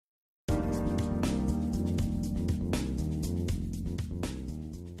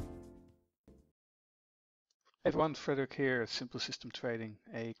Hey everyone, Frederick here, Simple System Trading.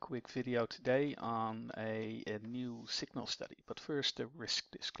 A quick video today on a new signal study. But first, the risk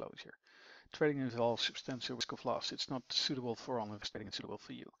disclosure. Trading involves substantial risk of loss. It's not suitable for all investors. Trading is suitable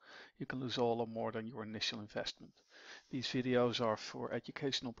for you. You can lose all or more than your initial investment. These videos are for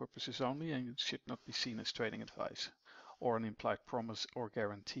educational purposes only and should not be seen as trading advice or an implied promise or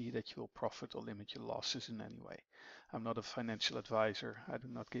guarantee that you will profit or limit your losses in any way. I'm not a financial advisor. I do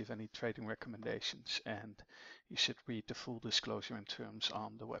not give any trading recommendations, and you should read the full disclosure and terms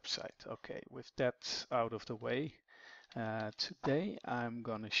on the website. Okay, with that out of the way, today I'm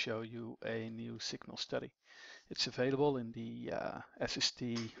going to show you a new signal study. It's available in the SST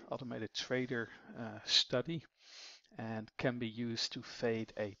Automated Trader study and can be used to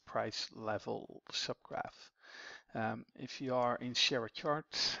fade a price level subgraph. If you are in share a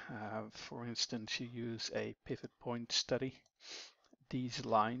chart, for instance, you use a pivot point study. These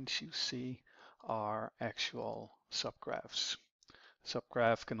lines you see are actual subgraphs.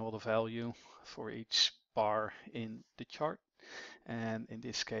 Subgraph can hold a value for each bar in the chart, and in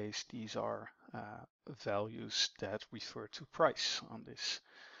this case these are values that refer to price on this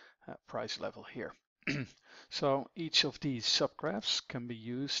price level here. So each of these subgraphs can be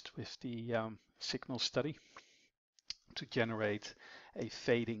used with the signal study to generate a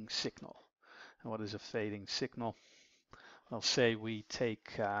fading signal. And what is a fading signal? Well, say we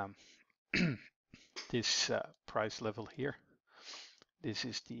take this price level here. This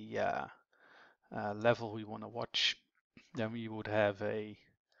is the level we want to watch. Then we would have a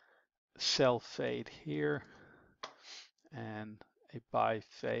sell fade here and a buy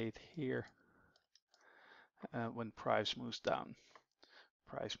fade here when price moves down.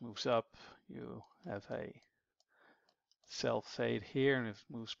 Price moves up, you have a sell fade here, and if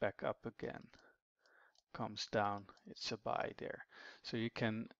it moves back up again, comes down, it's a buy there. So you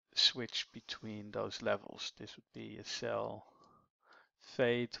can switch between those levels. This would be a sell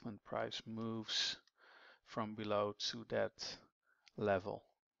fade when price moves from below to that level,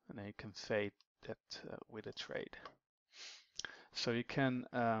 and then you can fade that with a trade. So you can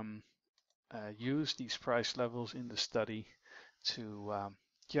use these price levels in the study to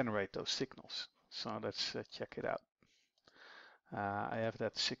generate those signals. So let's check it out. I have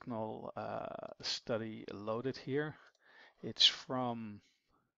that signal study loaded here. It's from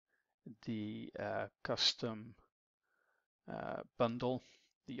the custom bundle,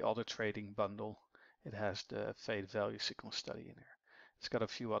 the Auto Trading bundle. It has the fade value signal study in there. It's got a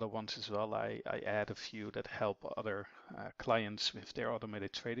few other ones as well. I add a few that help other clients with their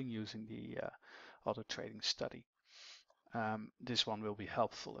automated trading using the Auto Trading study. This one will be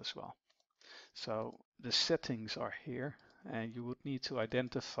helpful as well. So the settings are here, and you would need to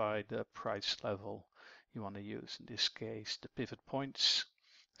identify the price level you want to use. In this case, the pivot points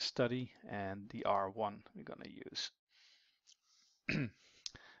study and the R1 we're going to use.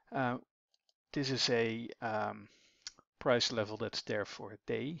 This is a price level that's there for a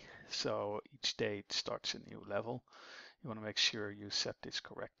day. So each day it starts a new level. You want to make sure you set this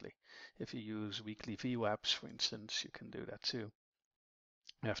correctly. If you use weekly VWAPs, for instance, you can do that too.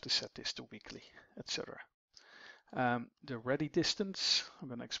 You have to set this to weekly, etc. The ready distance, I'm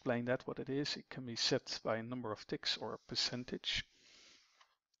going to explain that, what it is. It can be set by a number of ticks or a percentage.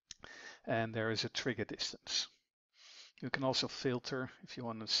 And there is a trigger distance. You can also filter if you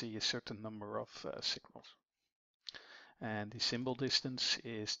want to see a certain number of signals. And the symbol distance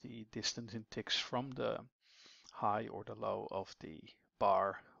is the distance in ticks from the high or the low of the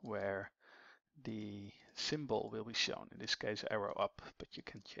bar where the symbol will be shown. In this case, arrow up, but you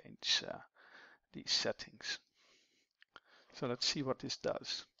can change these settings. So let's see what this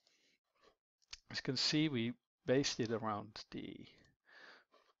does. As you can see, we based it around the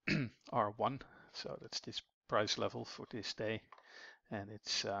R1, so that's this price level for this day, and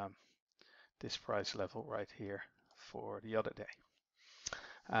it's this price level right here for the other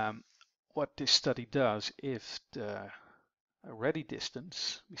day. What this study does, if the ready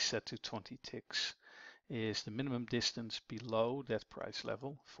distance we set to 20 ticks is the minimum distance below that price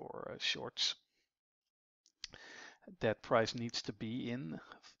level for shorts, that price needs to be in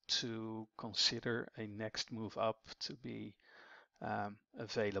to consider a next move up to be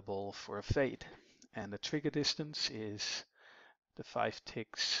available for a fade. And the trigger distance is the 5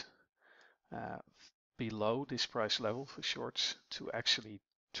 ticks below this price level for shorts to actually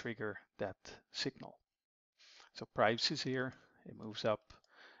trigger that signal. So price is here, it moves up,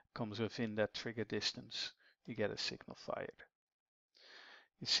 comes within that trigger distance, you get a signal fired.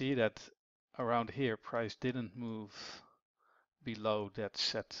 You see that around here price didn't move below that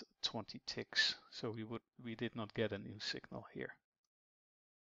set 20 ticks, so we did not get a new signal here.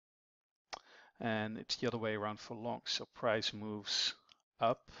 and it's the other way around for long. So price moves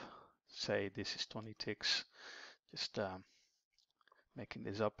up, say this is 20 ticks, just making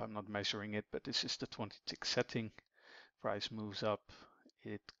this up, I'm not measuring it, but this is the 20 tick setting. Price moves up,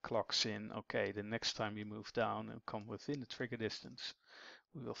 it clocks in, okay, the next time we move down and come within the trigger distance,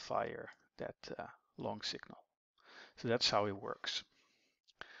 we will fire that long signal. So that's how it works.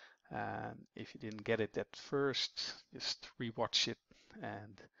 And if you didn't get it at first, just rewatch it,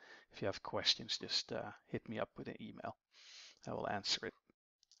 and if you have questions, just hit me up with an email. I will answer it.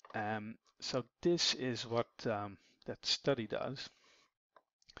 So this is what that study does.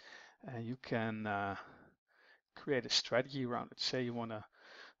 And you can create a strategy around it. Say you want to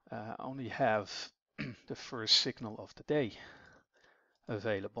only have the first signal of the day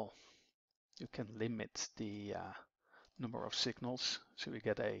available. You can limit the number of signals, so you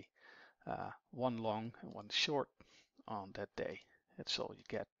get a one long and one short on that day. That's all you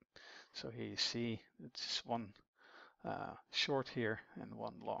get. So here you see it's one short here and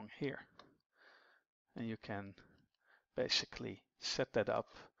one long here, and you can basically set that up,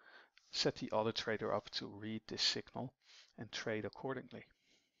 set the Autotrader up to read this signal and trade accordingly.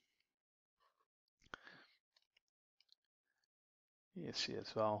 You see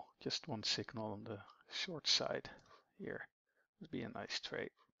as well, just one signal on the short side here would be a nice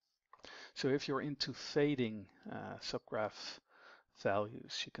trade. So if you're into fading subgraph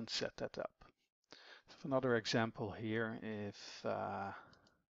values, you can set that up. So another example here, if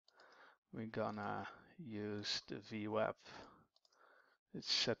we're gonna use the VWAP,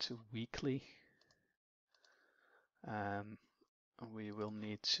 it's set to weekly. We will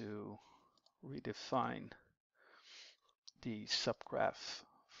need to redefine the subgraph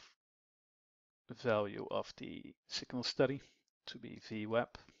value of the signal study to be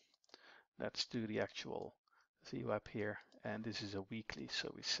VWAP. Let's do the actual VWAP here, and this is a weekly,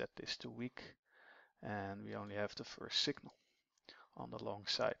 so we set this to week, and we only have the first signal on the long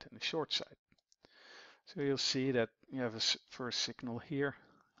side and the short side. So you'll see that you have a first signal here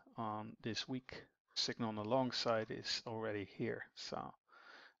on this week. Signal on the long side is already here. So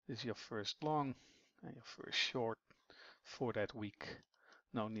this is your first long and your first short for that week.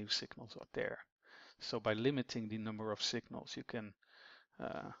 No new signals are there. So by limiting the number of signals, you can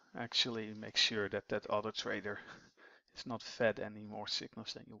actually make sure that that Autotrader is not fed any more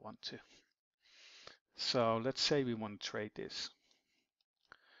signals than you want to. So let's say we want to trade this.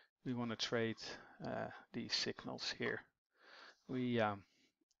 We want to trade these signals here. We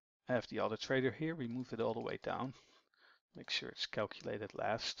have the Autotrader here. We move it all the way down. Make sure it's calculated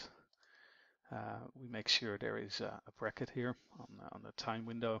last. We make sure there is a bracket here on the time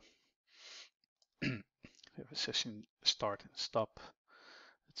window. We have a session start and stop.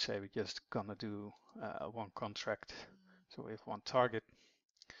 Let's say we're just gonna do one contract. So we have one target.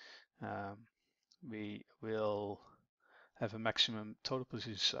 We will have a maximum total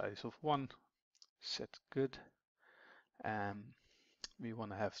position size of 1. Set good. We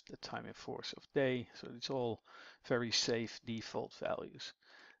want to have the time in force of day. So it's all very safe default values.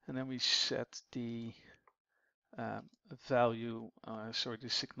 And then we set the value, the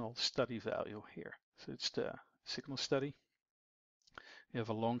signal study value here. So it's the signal study. We have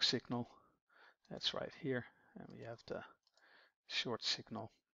a long signal, that's right here, and we have the short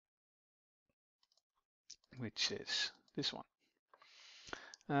signal, which is this one.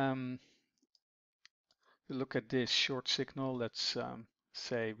 We look at this short signal. Let's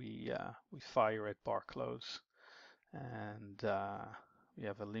say we fire at bar close, and we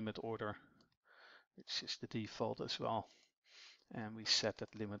have a limit order, which is the default as well, and we set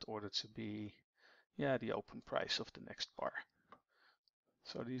that limit order to be the open price of the next bar.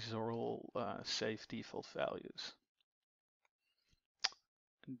 So these are all safe default values.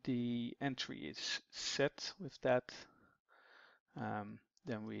 The entry is set with that.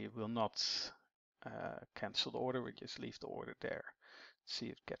 Then we will not cancel the order, we just leave the order there. See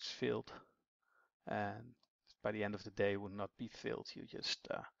it gets filled, and by the end of the day it will not be filled. You just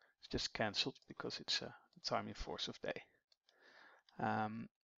it's just cancelled because it's a time in force of day.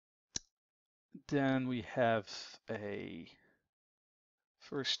 Then we have a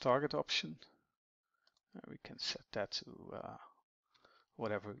first target option. We can set that to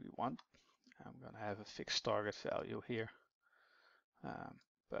whatever we want. I'm going to have a fixed target value here,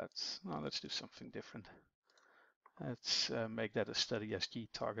 but let's do something different. Let's make that a study SG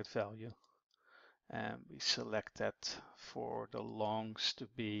target value, and we select that for the longs to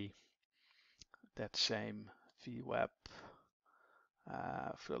be that same VWAP.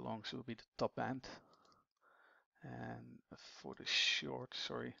 For the longs it will be the top end, and for the short,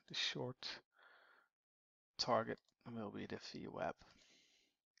 the short target will be the VWAP.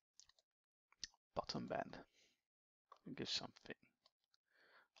 bottom band. And give something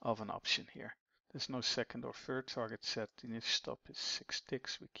of an option here. There's no second or third target set. The initial stop is 6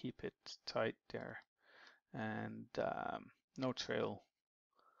 ticks. We keep it tight there, and no trail.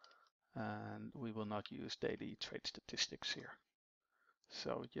 And we will not use daily trade statistics here.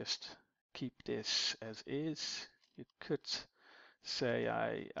 So just keep this as is. You could say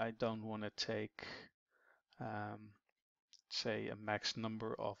I don't want to take say a max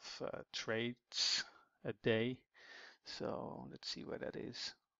number of trades a day. So let's see where that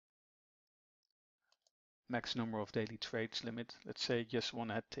is. Max number of daily trades limit. Let's say you just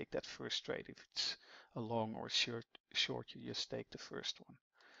want to take that first trade. If it's a long or short, you just take the first one.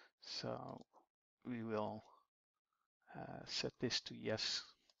 So we will set this to yes,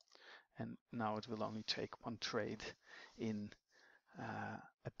 and now it will only take one trade in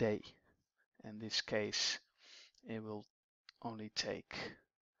a day. In this case, it will only take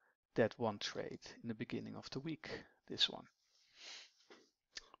that one trade in the beginning of the week, this one,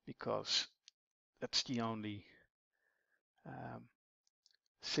 because that's the only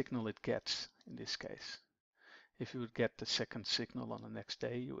signal it gets in this case. If you would get the second signal on the next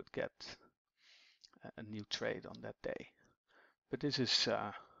day, you would get a new trade on that day. But this is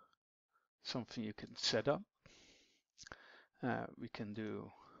something you can set up. We can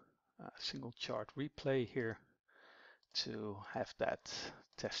do a single chart replay here to have that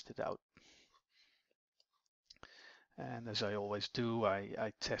tested out. And as I always do,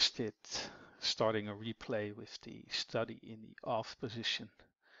 I test it starting a replay with the study in the off position.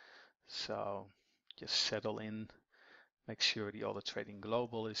 So just settle in, make sure the Auto Trading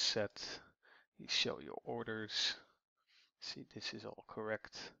Global is set. You show your orders. See, this is all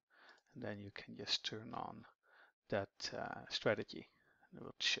correct. And then you can just turn on that strategy. And it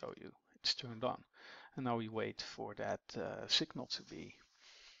will show you it's turned on. And now we wait for that signal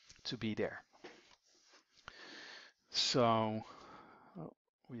to be there. So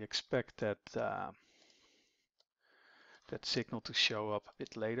we expect that that signal to show up a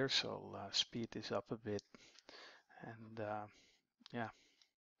bit later. So speed this up a bit, and yeah,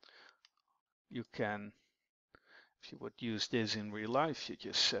 you can, if you would use this in real life, you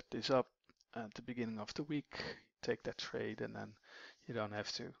just set this up at the beginning of the week, take that trade, and then you don't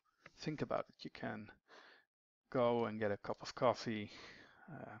have to think about it. You can go and get a cup of coffee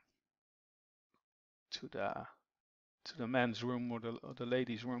to the men's room or the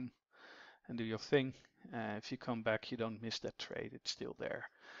ladies' room and do your thing. If you come back, you don't miss that trade. It's still there,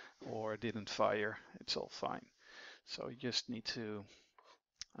 or didn't fire. It's all fine. So you just need to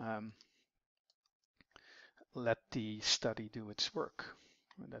let the study do its work.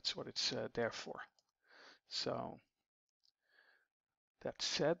 And that's what it's there for. So that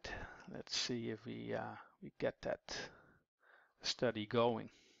said, let's see if we get that study going.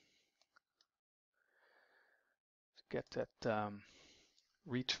 To get that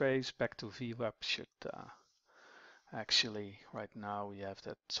retrace back to VWAP should actually, right now we have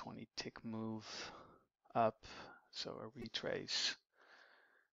that 20 tick move up, so a retrace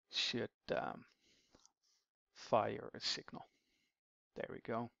should fire a signal. There we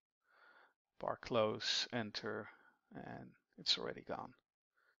go. Bar close, enter, and it's already gone.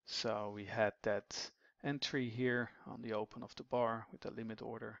 So we had that entry here on the open of the bar with the limit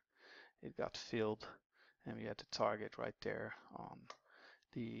order. It got filled, and we had the target right there on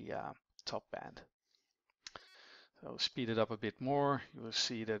the top band. So speed it up a bit more. You will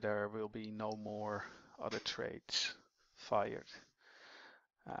see that there will be no more other trades fired.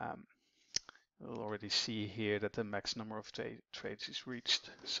 We'll already see here that the max number of trades is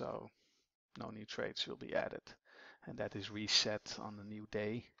reached, so no new trades will be added. And that is reset on the new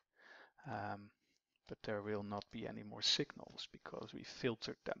day. But there will not be any more signals because we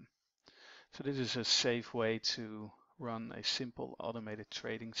filtered them. So this is a safe way to run a simple automated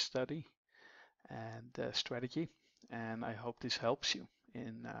trading study and strategy. And I hope this helps you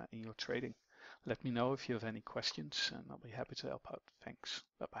in your trading. Let me know if you have any questions, and I'll be happy to help out. Thanks.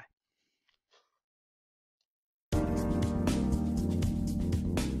 Bye-bye.